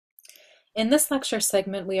In this lecture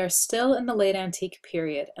segment, we are still in the late antique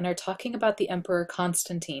period and are talking about the Emperor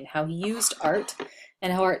Constantine, how he used art,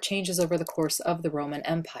 and how art changes over the course of the Roman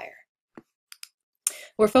Empire.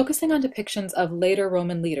 We're focusing on depictions of later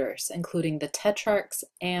Roman leaders, including the Tetrarchs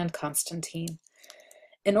and Constantine.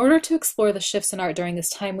 In order to explore the shifts in art during this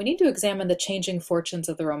time, we need to examine the changing fortunes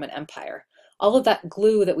of the Roman Empire. All of that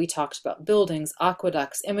glue that we talked about, buildings,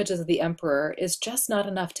 aqueducts, images of the emperor, is just not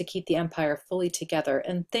enough to keep the empire fully together,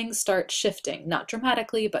 and things start shifting, not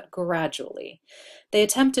dramatically, but gradually. They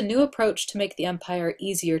attempt a new approach to make the empire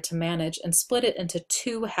easier to manage and split it into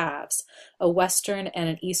two halves, a western and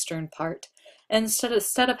an eastern part. And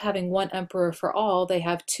instead of having one emperor for all, they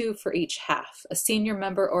have two for each half, a senior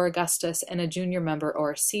member or Augustus and a junior member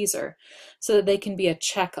or Caesar, so that they can be a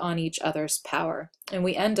check on each other's power. And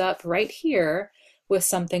we end up right here with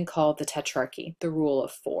something called the Tetrarchy, the rule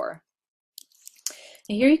of four.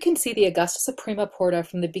 And here you can see the Augusta Suprema Porta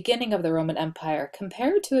from the beginning of the Roman Empire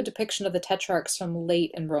compared to a depiction of the Tetrarchs from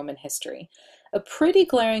late in Roman history. A pretty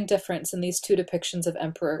glaring difference in these two depictions of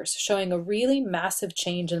emperors, showing a really massive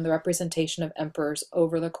change in the representation of emperors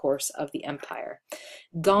over the course of the empire.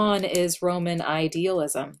 Gone is Roman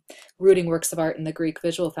idealism, rooting works of art in the Greek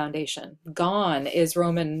visual foundation. Gone is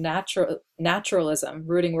Roman naturalism,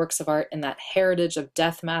 rooting works of art in that heritage of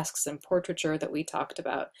death masks and portraiture that we talked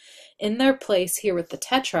about. In their place here with the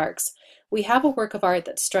Tetrarchs, we have a work of art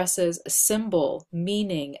that stresses symbol,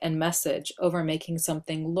 meaning, and message over making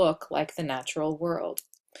something look like the natural world.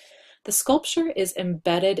 The sculpture is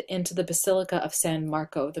embedded into the Basilica of San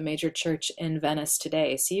Marco, the major church in Venice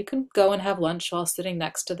today, so you can go and have lunch while sitting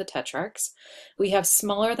next to the Tetrarchs. We have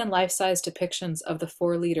smaller than life-size depictions of the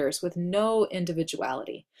four leaders with no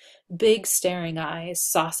individuality. Big staring eyes,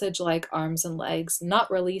 sausage-like arms and legs, not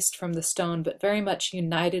released from the stone but very much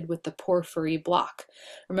united with the porphyry block.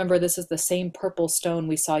 Remember, this is the same purple stone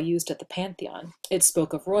we saw used at the Pantheon. It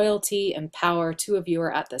spoke of royalty and power to a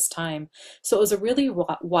viewer at this time, so it was a really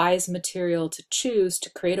wise material to choose to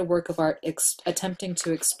create a work of art attempting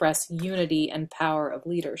to express unity and power of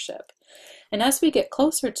leadership. And as we get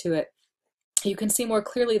closer to it, you can see more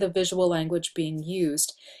clearly the visual language being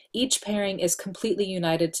used. Each pairing is completely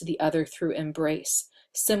united to the other through embrace,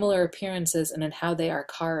 similar appearances and in how they are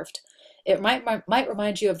carved. It might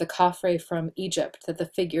remind you of the coffre from Egypt, that the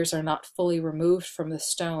figures are not fully removed from the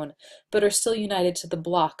stone, but are still united to the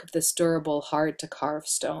block of this durable, hard-to-carve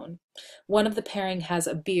stone. One of the pairing has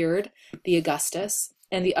a beard, the Augustus,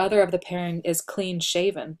 and the other of the pairing is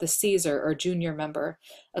clean-shaven, the Caesar or junior member,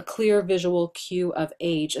 a clear visual cue of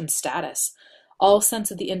age and status. All sense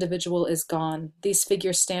of the individual is gone. These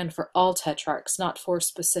figures stand for all tetrarchs, not for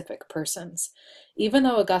specific persons. Even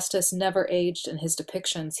though Augustus never aged in his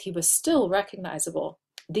depictions, he was still recognizable.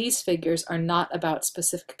 These figures are not about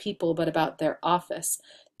specific people, but about their office,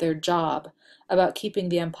 their job, about keeping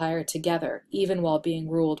the empire together, even while being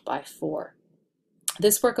ruled by four.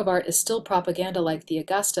 This work of art is still propaganda like the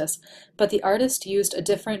Augustus, but the artist used a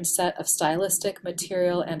different set of stylistic,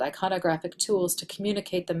 material, and iconographic tools to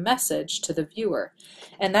communicate the message to the viewer.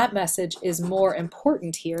 And that message is more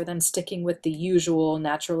important here than sticking with the usual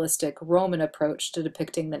naturalistic Roman approach to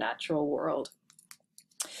depicting the natural world.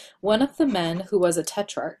 One of the men who was a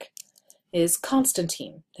tetrarch is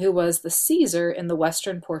Constantine, who was the Caesar in the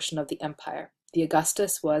western portion of the empire. The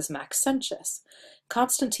Augustus was Maxentius.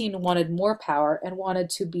 Constantine wanted more power and wanted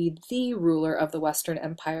to be the ruler of the Western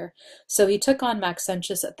Empire, so he took on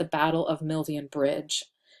Maxentius at the Battle of Milvian Bridge.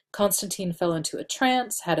 Constantine fell into a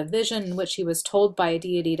trance, had a vision in which he was told by a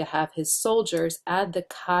deity to have his soldiers add the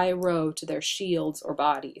chi rho to their shields or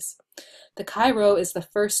bodies. The chi rho is the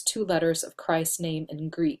first two letters of Christ's name in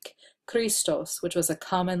Greek, Christos, which was a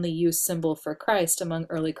commonly used symbol for Christ among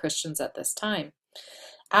early Christians at this time.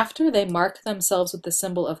 After they mark themselves with the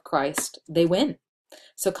symbol of Christ, they win.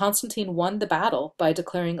 So Constantine won the battle by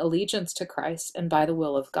declaring allegiance to Christ and by the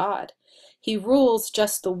will of God. He rules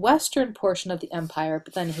just the western portion of the empire,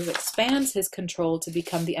 but then he expands his control to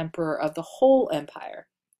become the emperor of the whole empire.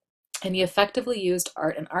 And he effectively used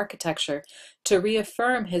art and architecture to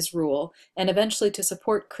reaffirm his rule and eventually to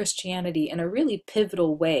support Christianity in a really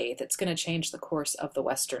pivotal way that's going to change the course of the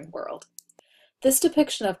Western world. This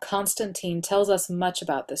depiction of Constantine tells us much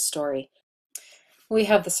about this story. We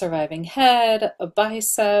have the surviving head, a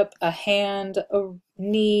bicep, a hand, a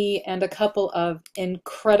knee, and a couple of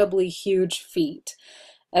incredibly huge feet,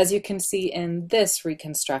 as you can see in this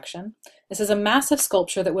reconstruction. This is a massive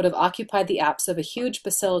sculpture that would have occupied the apse of a huge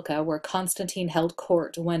basilica where Constantine held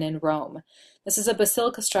court when in Rome. This is a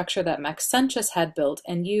basilica structure that Maxentius had built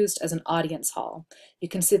and used as an audience hall. You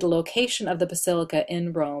can see the location of the basilica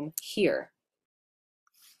in Rome here.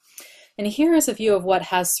 And here is a view of what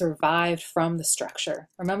has survived from the structure.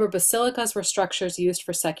 Remember, basilicas were structures used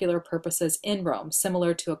for secular purposes in Rome,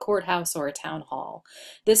 similar to a courthouse or a town hall.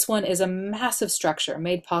 This one is a massive structure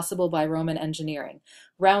made possible by Roman engineering.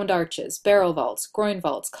 Round arches, barrel vaults, groin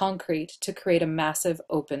vaults, concrete to create a massive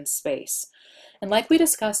open space. And like we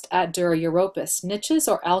discussed at Dura Europos, niches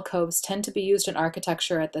or alcoves tend to be used in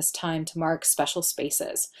architecture at this time to mark special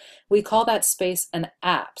spaces. We call that space an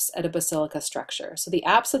apse at a basilica structure. So the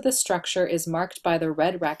apse of this structure is marked by the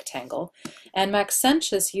red rectangle, and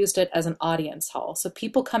Maxentius used it as an audience hall. So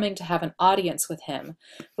people coming to have an audience with him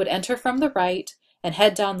would enter from the right and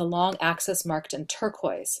head down the long axis marked in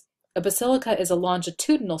turquoise. A basilica is a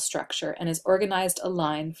longitudinal structure and is organized a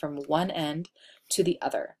line from one end to the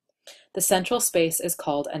other. The central space is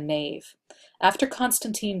called a nave. After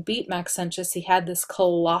Constantine beat Maxentius, he had this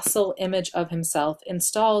colossal image of himself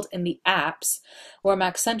installed in the apse where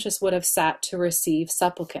Maxentius would have sat to receive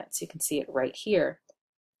supplicants. You can see it right here.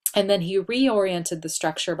 And then he reoriented the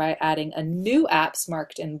structure by adding a new apse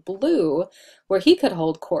marked in blue where he could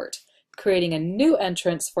hold court, creating a new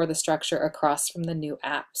entrance for the structure across from the new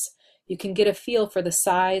apse. You can get a feel for the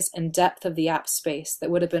size and depth of the apse space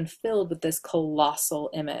that would have been filled with this colossal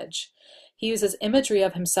image. He uses imagery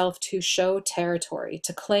of himself to show territory,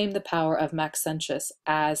 to claim the power of Maxentius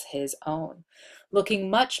as his own, looking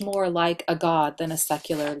much more like a god than a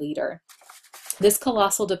secular leader. This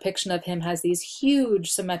colossal depiction of him has these huge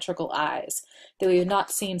symmetrical eyes that we have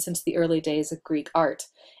not seen since the early days of Greek art.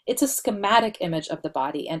 It's a schematic image of the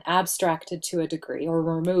body and abstracted to a degree or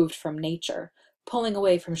removed from nature, pulling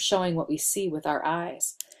away from showing what we see with our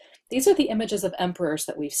eyes. These are the images of emperors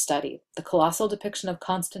that we've studied. The colossal depiction of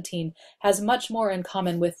Constantine has much more in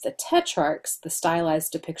common with the tetrarchs, the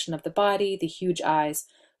stylized depiction of the body, the huge eyes.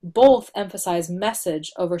 Both emphasize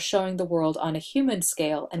message over showing the world on a human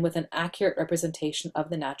scale and with an accurate representation of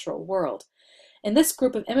the natural world. In this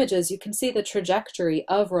group of images, you can see the trajectory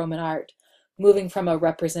of Roman art, moving from a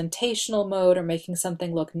representational mode or making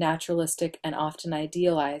something look naturalistic and often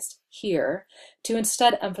idealized here, to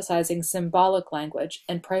instead emphasizing symbolic language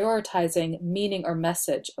and prioritizing meaning or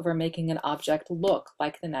message over making an object look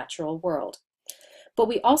like the natural world. But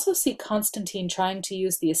we also see Constantine trying to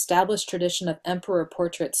use the established tradition of emperor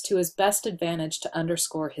portraits to his best advantage to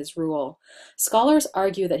underscore his rule. Scholars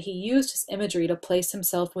argue that he used his imagery to place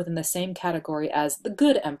himself within the same category as the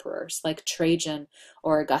good emperors, like Trajan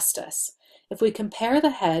or Augustus. If we compare the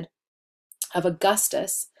head of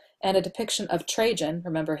Augustus and a depiction of Trajan,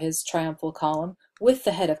 remember his triumphal column, with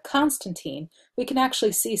the head of Constantine, we can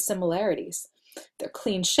actually see similarities. They're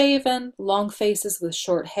clean-shaven, long faces with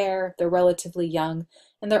short hair, they're relatively young,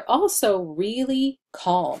 and they're also really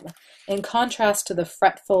calm, in contrast to the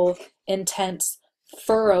fretful, intense,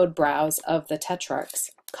 furrowed brows of the tetrarchs.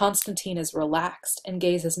 Constantine is relaxed and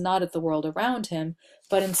gazes not at the world around him,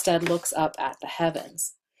 but instead looks up at the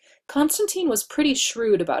heavens. Constantine was pretty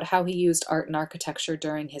shrewd about how he used art and architecture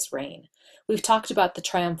during his reign. We've talked about the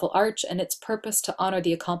triumphal arch and its purpose to honor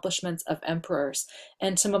the accomplishments of emperors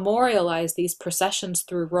and to memorialize these processions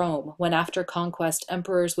through Rome when after conquest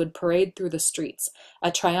emperors would parade through the streets, a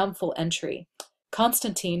triumphal entry.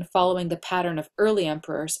 Constantine, following the pattern of early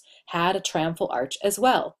emperors, had a triumphal arch as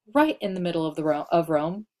well, right in the middle of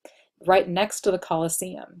Rome, right next to the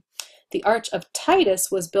Colosseum. The Arch of Titus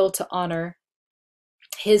was built to honor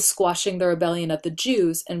his squashing the rebellion of the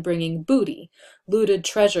Jews and bringing booty, looted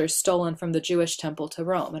treasures stolen from the Jewish temple to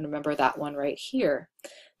Rome. And remember that one right here.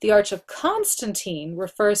 The Arch of Constantine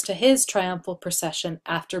refers to his triumphal procession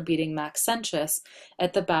after beating Maxentius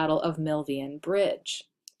at the Battle of Milvian Bridge.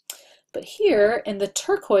 But here, in the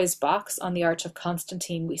turquoise box on the Arch of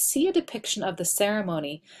Constantine, we see a depiction of the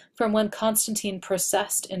ceremony from when Constantine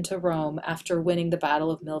processed into Rome after winning the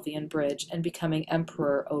Battle of Milvian Bridge and becoming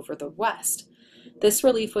emperor over the West. This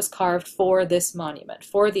relief was carved for this monument,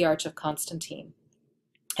 for the Arch of Constantine.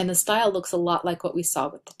 And the style looks a lot like what we saw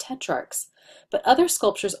with the tetrarchs. But other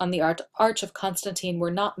sculptures on the Arch of Constantine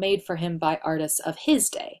were not made for him by artists of his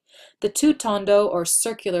day. The two tondo, or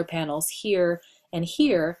circular panels, here and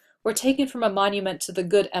here, were taken from a monument to the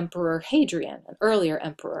good emperor Hadrian, an earlier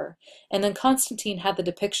emperor, and then Constantine had the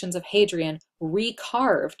depictions of Hadrian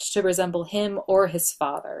recarved to resemble him or his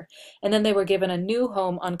father, and then they were given a new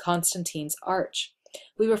home on Constantine's arch.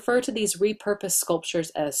 We refer to these repurposed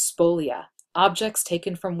sculptures as spolia, objects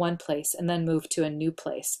taken from one place and then moved to a new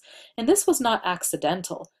place. And this was not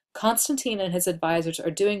accidental. Constantine and his advisors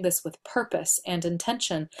are doing this with purpose and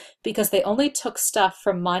intention because they only took stuff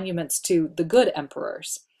from monuments to the good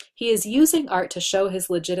emperors. He is using art to show his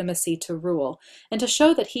legitimacy to rule and to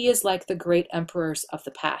show that he is like the great emperors of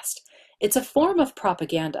the past. It's a form of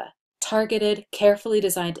propaganda. targeted, carefully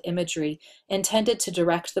designed imagery intended to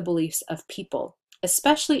direct the beliefs of people,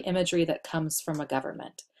 especially imagery that comes from a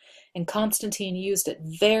government. And Constantine used it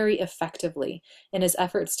very effectively in his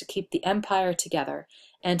efforts to keep the empire together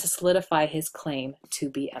and to solidify his claim to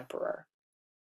be emperor.